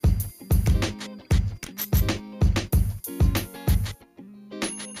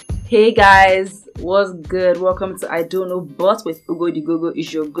Hey guys, what's good? Welcome to I Don't Know But with Ugo the Gogo.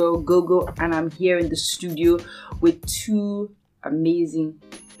 Is your girl Gogo, and I'm here in the studio with two amazing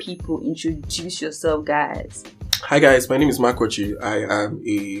people. Introduce yourself, guys. Hi guys, my name is Mark Ochi. I am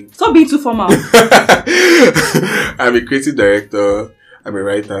a... Stop being too formal. I'm a creative director, I'm a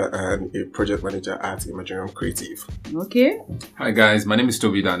writer, and a project manager at Imaginarium Creative. Okay. Hi guys, my name is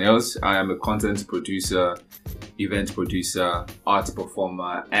Toby Daniels. I am a content producer, event producer, art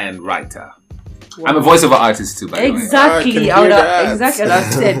performer, and writer. Wow. I'm a voiceover artist too, by the way. Exactly. Exactly what I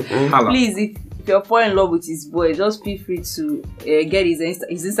said. Please, if you're falling in love with his voice, just feel free to get his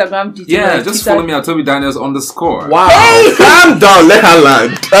Instagram details. Yeah, just follow me at Toby Daniels _ Wow. Hey! Calm down, let her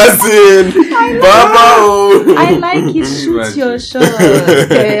land. As in, Baba. I like it. Shoot your shot.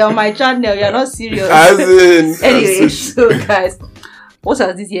 On my channel, you're not serious. As in. Anyway, so guys, what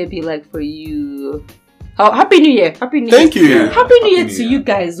has this year been like for you? Happy New Year! Happy New Year! Thank you. Yeah. Happy New Year to you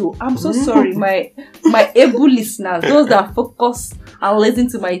guys. Oh, I'm so sorry, my able listeners, those that focus and listen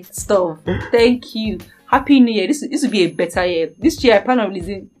to my stuff. Thank you. Happy New Year. This will be a better year. This year I plan on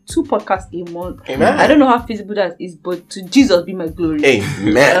releasing 2 podcasts a month. Amen. I don't know how feasible that is, but to Jesus be my glory.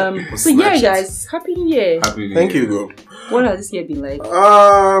 Amen. So yeah, guys, Happy New Year. Happy New Year. Thank you, Go. What has this year been like?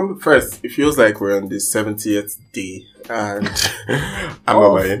 First, it feels like we're on the 70th day, and I'm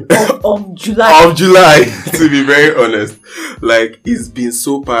of July. Of July, to be very honest. Like, it's been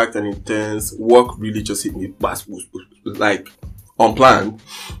so packed and intense. Work really just hit me like unplanned,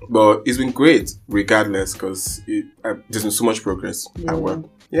 but it's been great regardless, because there's been so much progress at work.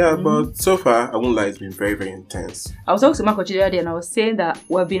 Yeah, but so far, I won't lie, it's been very, very intense. I was talking to Marco the other day, and I was saying that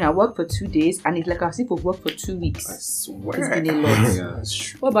we've been at work for 2 days, and it's like as if we've worked for 2 weeks. I swear. It's been a lot. Yeah, that's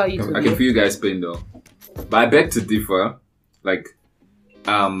true. What about you? I can feel you guys' pain though. But I beg to differ. Like,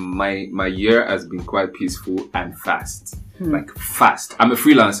 my year has been quite peaceful and fast. Like, fast. I'm a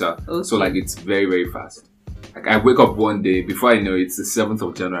freelancer, so like it's very, very fast. Like, I wake up one day, before I know it's the 7th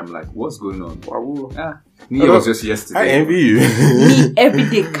of January, I'm like, what's going on? Wow. New Year was just yesterday. I envy you. Me, every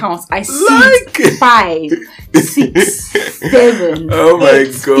day counts. I see like 5, 6, 7. Oh my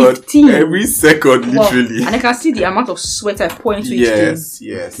 8, God. 15. Every second, literally. And I can see the amount of sweat I pour into each thing.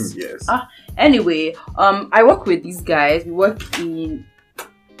 Yes. Anyway, I work with these guys. We work in...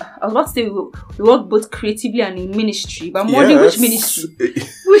 I was about to say we work both creatively and in ministry, but I'm wondering which ministry?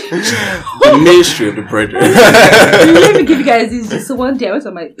 The ministry of the project. Let me give you guys this. So one day I went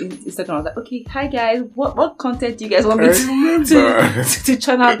on my Instagram, I was like, okay, hi guys, what content do you guys want me to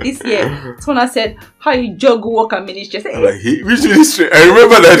churn out this year? Someone said, how you juggle work and ministry? I said, I'm like, which ministry? I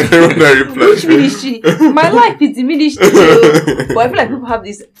remember that reply. Which ministry? My life is the ministry. But I feel like people have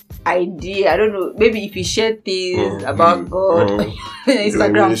this idea. I don't know, maybe if you share things about God on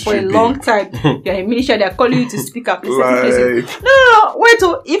Instagram for a long time, you're in ministry, they're calling you to speak at places. No, wait,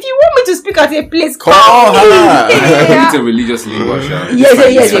 if you want me to speak at a place, call me. It's a religious lingo.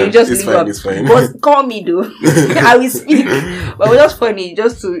 Yes, religious lingo. It's fine. But call me though. I will speak. But it was just funny,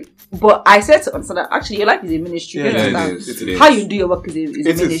 but I said to answer that actually your life is a ministry. Yeah, it is. How you do your work is a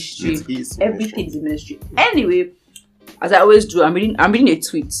ministry. Everything is a ministry. Anyway, as I always do, I'm reading a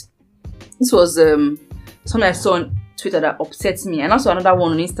tweet. This was something I saw on Twitter that upsets me. And also another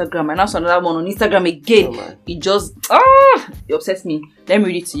one on Instagram. And also another one on Instagram again. It just it upsets me. Let me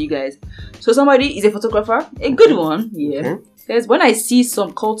read it to you guys. So somebody is a photographer, a good one. Yeah. Says, when I see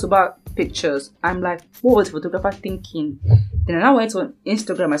some call to bar pictures, I'm like, what was the photographer thinking? Then I went on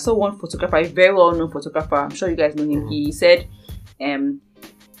Instagram. I saw one photographer, a very well-known photographer. I'm sure you guys know him. He said,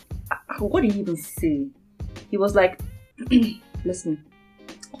 what did he even say? He was like, listen.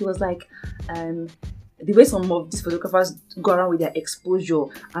 He was like, the way some of these photographers go around with their exposure,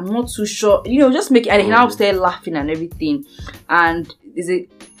 I'm not too sure. Just make it. And he now started laughing and everything. And there's a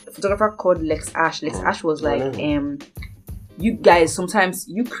photographer called Lex Ash. Lex Ash was like, you guys, sometimes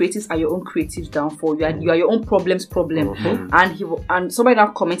you creatives are your own creatives downfall. You are your own problems problem. And somebody now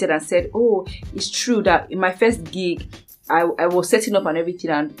commented and said, oh, it's true that in my first gig, I was setting up and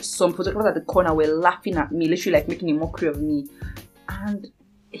everything, and some photographers at the corner were laughing at me, literally like making a mockery of me. And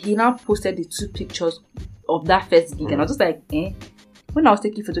he now posted the 2 pictures of that first gig, and I was just like, when I was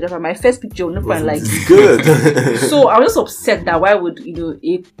taking photography, my first picture would never like good. So I was just upset that why would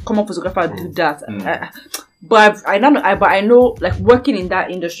a common photographer do that? But I know, like, working in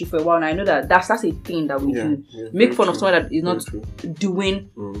that industry for a while, and I know that that's a thing that we do. Make fun of someone that is not doing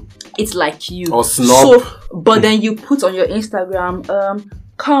it like you. Or snob. But then you put on your Instagram,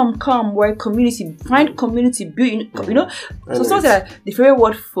 come, we're a community, find community, build, you know. So something like the favorite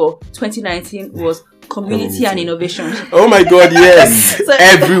word for 2019 was community and innovation. Oh my God, yes. So,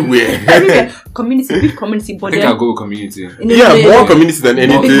 everywhere. Community, big community, but I think I'll go with community. Yeah, more community than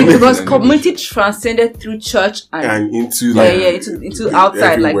anything. Because community transcended through church and into like into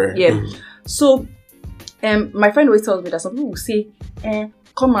outside, everywhere. like So, my friend always tells me that some people will say,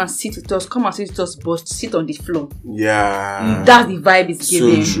 come and sit with us, but sit on the floor. Yeah. That's the vibe it's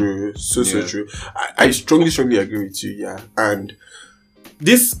giving. So true. So true. I strongly agree with you, yeah. And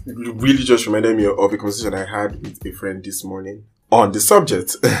this really just reminded me of a conversation I had with a friend this morning on the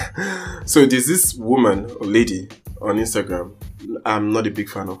subject. So there's this woman or lady on Instagram. I'm not a big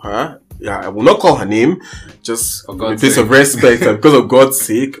fan of her. Yeah, I will not call her name, just in a place of respect and because of God's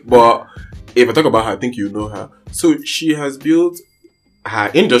sake. But if I talk about her, I think you know her. So she has built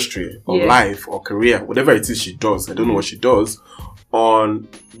her industry or life or career, whatever it is she does, I don't know what she does, on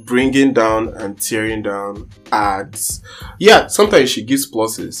bringing down and tearing down ads. Yeah, sometimes she gives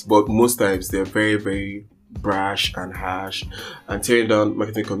pluses, but most times they're very, very brash and harsh and tearing down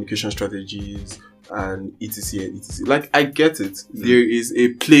marketing communication strategies and etc and etc. Like, I get it. There is a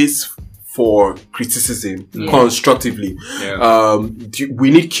place for criticism constructively.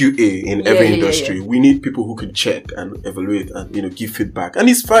 We need QA in every industry. We need people who can check and evaluate and give feedback, and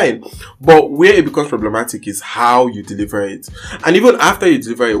it's fine. But where it becomes problematic is how you deliver it, and even after you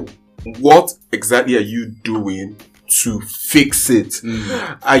deliver it, what exactly are you doing to fix it?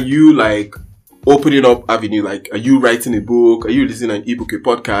 Are you like opening up avenue? Like, are you writing a book? Are you listening to an ebook, a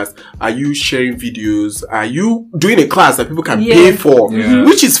podcast? Are you sharing videos? Are you doing a class that people can pay for?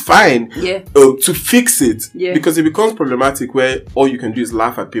 Which is fine to fix it, because it becomes problematic where all you can do is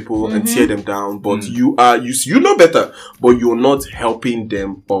laugh at people and tear them down, but you know better, but you're not helping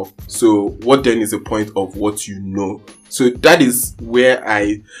them off. So what then is the point of what you know? So that is where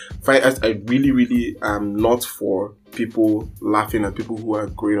I find I really, really am not for people laughing at people who are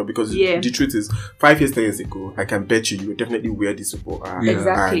growing up, because the truth is 5 years, 10 years ago, I can bet you were definitely where these people are.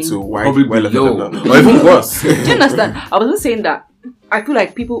 Exactly. And so why let them them down? Or even worse. Do you understand? I was just saying that I feel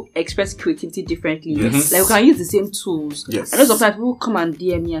like people express creativity differently. Yes. Like, we can use the same tools. Yes. I know sometimes people come and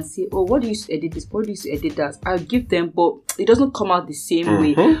DM me and say, oh, what do you use to edit this? What do you use to edit that? I'll give them, but it doesn't come out the same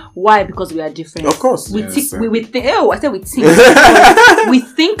way. Why? Because we are different. Of course. We think. I said we think. We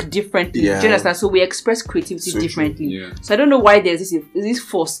think differently. Do you understand? So we express creativity differently. So I don't know why there's this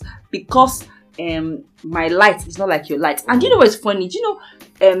force, because my light is not like your light. And do you know what's funny? Do you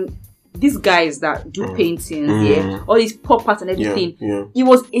know these guys that do paintings, all these pop art and everything, it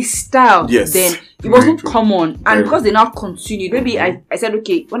was a style then. It wasn't common. And because they now continued, maybe I said,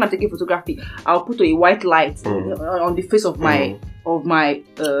 okay, when I'm taking photography, I'll put a white light on the face of my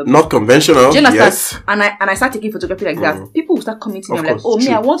not conventional. Do you understand? And I start taking photography like that. People will start coming to me and like, oh, me,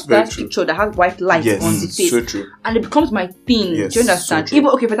 I want that picture that has white light on the face. So true. And it becomes my thing. Do you understand? So even,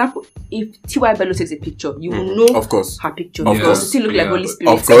 okay, for example, if T.Y. Bello takes a picture, you will know of course her picture. Of Because course. it still look like Holy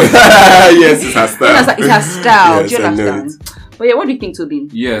Spirit. Of course. Yes, it's her style. It's her style. Yes, Do you I know understand? But yeah, what do you think, Toby?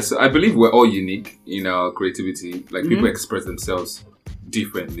 Yeah, so I believe we're all unique in our creativity. Like, people express themselves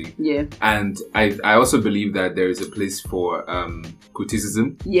differently. Yeah. And I also believe that there is a place for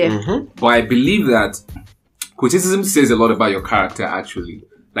criticism. Yeah. But I believe that criticism says a lot about your character, actually.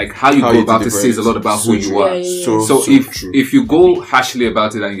 Like, how you go about it says a lot about who you are. So if you go harshly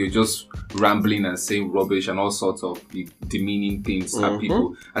about it and you're just rambling and saying rubbish and all sorts of demeaning things at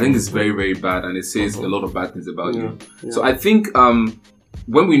people, I think it's very, very bad, and it says a lot of bad things about you. So I think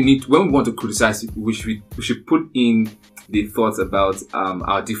when we want to criticize, we should put in the thoughts about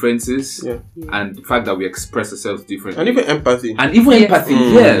our differences and the fact that we express ourselves differently. And even empathy.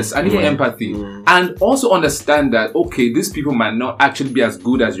 Empathy. And also understand that, okay, these people might not actually be as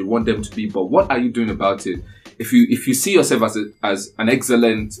good as you want them to be, but what are you doing about it? If you see yourself as an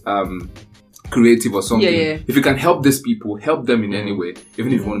excellent creative or something, if you can help these people, help them in any way,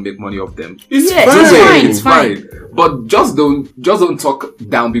 even if you want to make money off them, it's fine. But just don't talk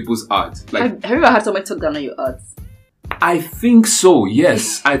down people's art. Like, have you ever had somebody talk down on your art? I think so.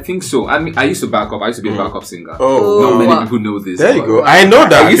 Yes, I think so. I mean, I used to be a backup singer. Oh, not many people know this. There you go. I know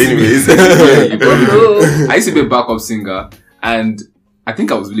that. Anyways, I used to be a backup singer, and I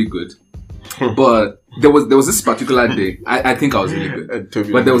think I was really good. But there was this particular day. I think I was really good.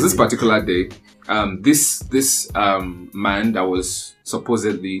 But there was this particular day. This man that was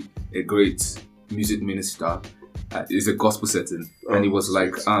supposedly a great music minister It's a gospel setting, and it was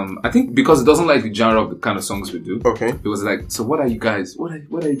like, I think because it doesn't like the genre of the kind of songs we do. Okay. It was like, so what are you guys? What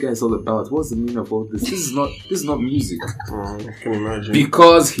are you guys all about? What's the meaning of all this? This is not music. I can imagine.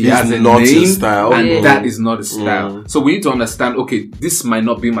 Because he It's has a not name, his style. and that is not his style. So we need to understand. Okay, this might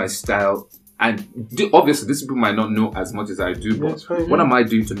not be my style. And obviously, these people might not know as much as I do, but what am I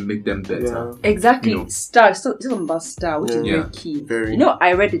doing to make them better? Exactly. You know. Style. So it's all about style, which is very key. Very. You know,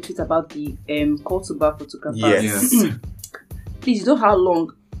 I read the tweet about the call to bar photographers. Yes. Please, you know how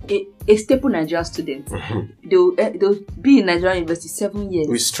long a staple Nigerian student they'll be in Nigerian university 7 years.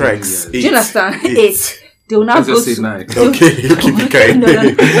 With strikes. Yes. Do you understand? 8. They will now Let's go just say to 9. Okay, you keep it kind.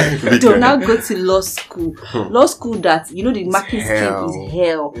 They will now go to law school. Law school that you know the marking scheme is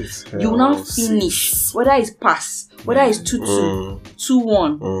hell. You will now finish whether it's pass, whether it's 2-2,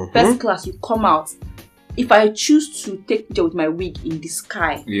 2-1, first class. You come out. If I choose to take picture with my wig in the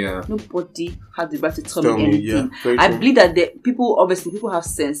sky, nobody has the right to tell me anything. I believe that people have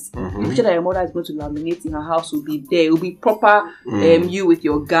sense. The picture that your mother is going to laminate in her house will be there. It will be proper. You with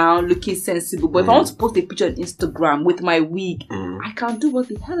your gown looking sensible. But if I want to post a picture on Instagram with my wig, I can do what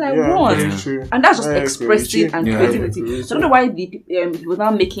the hell I want, and that's just expressing and creativity. So I don't know why he was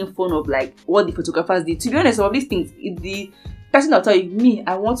now making fun of like what the photographers did. To be honest, some of these things, the person will tell you, me,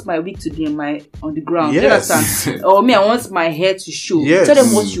 I want my wig to be on the ground. Yes. You understand? Or me, I want my hair to show. Yes. Tell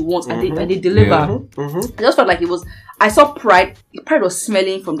them what you want, and they deliver. I just felt like it was. I saw pride. Pride was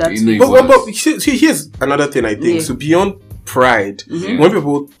smelling from that. But see, here's another thing I think. So beyond pride, when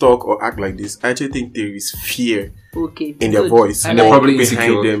people talk or act like this, I actually think there is fear. In their voice, and they're probably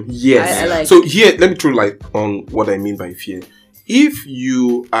behind them. Yes. I like so here, let me throw light on what I mean by fear. If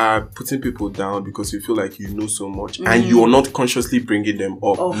you are putting people down because you feel like you know so much and you are not consciously bringing them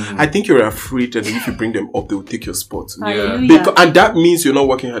up, I think you're afraid that if you bring them up, they will take your spot. And that means you're not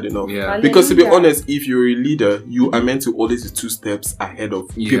working hard enough. Because to be honest, if you're a leader, you are meant to always be 2 steps ahead of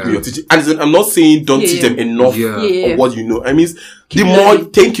people you're teaching. And I'm not saying don't teach them enough of what you know. I mean, keep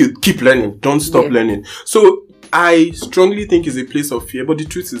learning. Keep learning. Don't stop learning. So I strongly think it's a place of fear, but the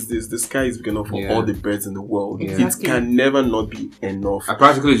truth is this: the sky is big enough for all the birds in the world. It can never not be enough. I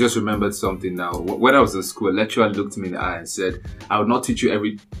practically just remembered something now. When I was in school, a lecturer looked me in the eye and said, "I will not teach you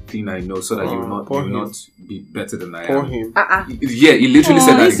everything I know, so that you will not be better than I am." Him. Yeah, he literally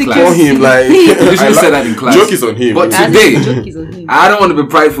said that in class. For him, like he literally said that in class. Joke is on him. But today, I don't want to be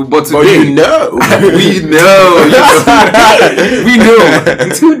prideful, but today, you know, we know, we know.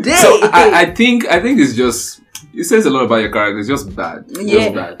 Today, so I think it's just. It says a lot about your character. It's just bad.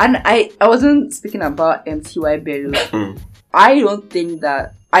 Just bad. And I wasn't speaking about T.Y. Bello. I don't think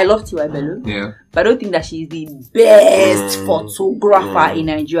that I love T.Y. Bello. But I don't think that she's the best photographer in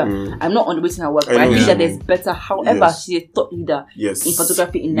Nigeria. I'm not underrating her work, but I think that there's better. However, she's a thought leader in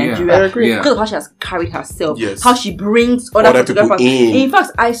photography in Nigeria. I agree. Because of how she has carried herself, how she brings other photographers in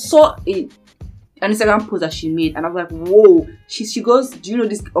fact, I saw an Instagram post that she made, and I was like, whoa. She goes, do you know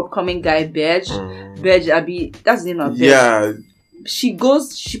this upcoming guy, Berge? Berge Abi, that's the name of Berge. Yeah. She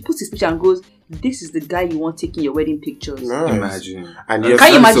puts his picture and goes, this is the guy you want taking your wedding pictures. Nice. Imagine. And yes,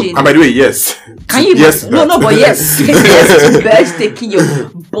 can you imagine? And by the way, yes. Can you yes, imagine? No, but yes. Yes, Berge taking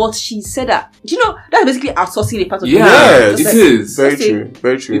your. But she said that, do you know, that's basically outsourcing a part of the Yes, it is. Very true.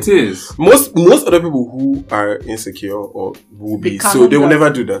 Very true. It is. Most other people who are insecure or will be, so they will never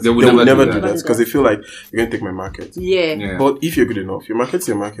do that. They will never do that because they feel like you're going to take my market. Yeah. But if you're good enough, your market's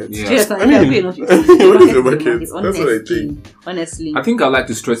your market. Yes, I mean, what is your market? That's what I think. Honestly. I think I'd like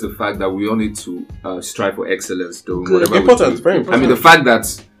to stress the fact that we all need to strive for excellence, though. Important, very important. I mean,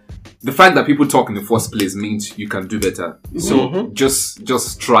 the fact that people talk in the first place means you can do better. So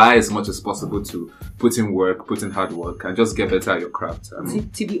just try as much as possible to put in work, put in hard work, and just get better at your craft. I mean,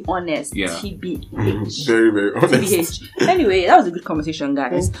 to be honest, TBH. Very, very honest. TBH. Anyway, that was a good conversation,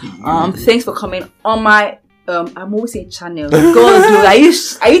 guys. Thanks for coming on my. I'm always saying channel. God, are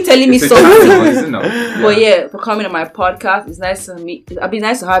you telling me something? But yeah, for coming on my podcast, it's nice to meet. It'd be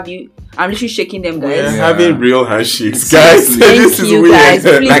nice to have you. I'm literally shaking them, guys. We're having real handshakes, guys. Thank you, guys.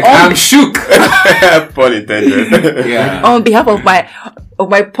 Please, like I'm shook. Pun intended. On behalf of my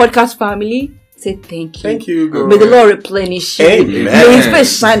podcast family, say thank you. Thank you, girl. May the Lord replenish you. Amen. May His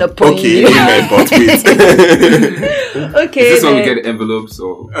face shine upon you. Amen. But wait. Okay. Is this when we get envelopes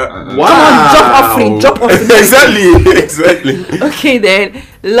or? Wow. Come on, drop off free. Exactly. Okay then.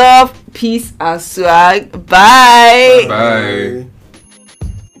 Love, peace, and swag. Bye. Bye.